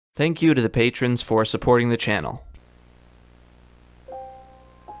Thank you to the patrons for supporting the channel.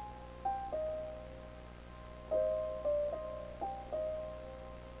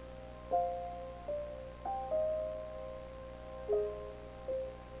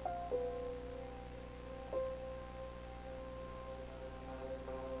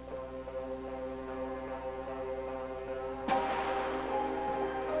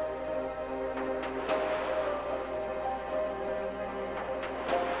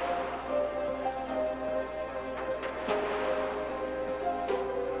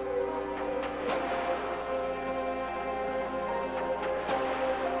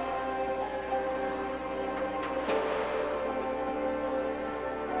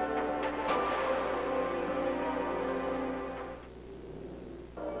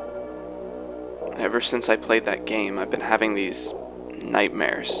 Ever since I played that game, I've been having these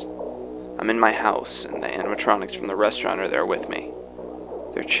nightmares. I'm in my house, and the animatronics from the restaurant are there with me.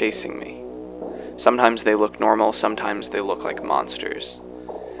 They're chasing me. Sometimes they look normal, sometimes they look like monsters.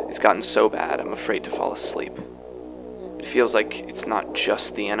 It's gotten so bad, I'm afraid to fall asleep. It feels like it's not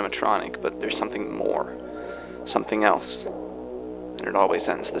just the animatronic, but there's something more. Something else. And it always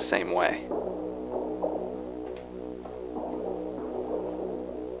ends the same way.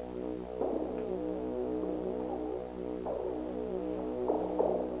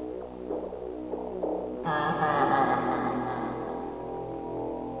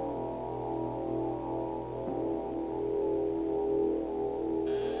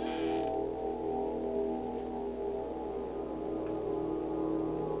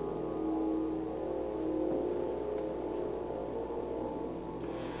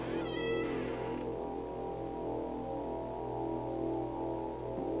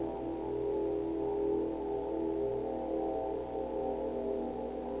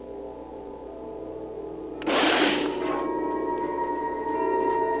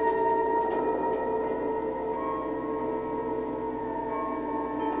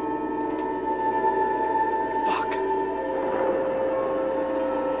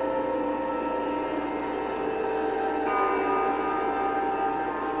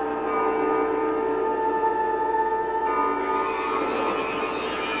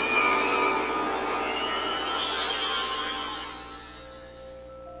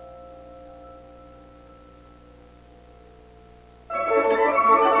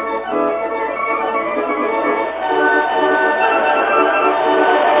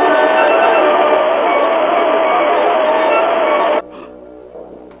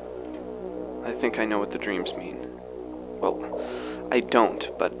 I think I know what the dreams mean. Well, I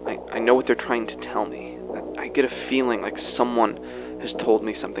don't, but I know what they're trying to tell me. I get a feeling like someone has told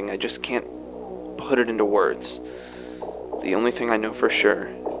me something. I just can't put it into words. The only thing I know for sure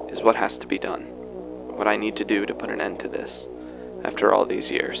is what has to be done. What I need to do to put an end to this, after all these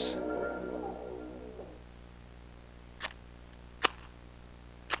years.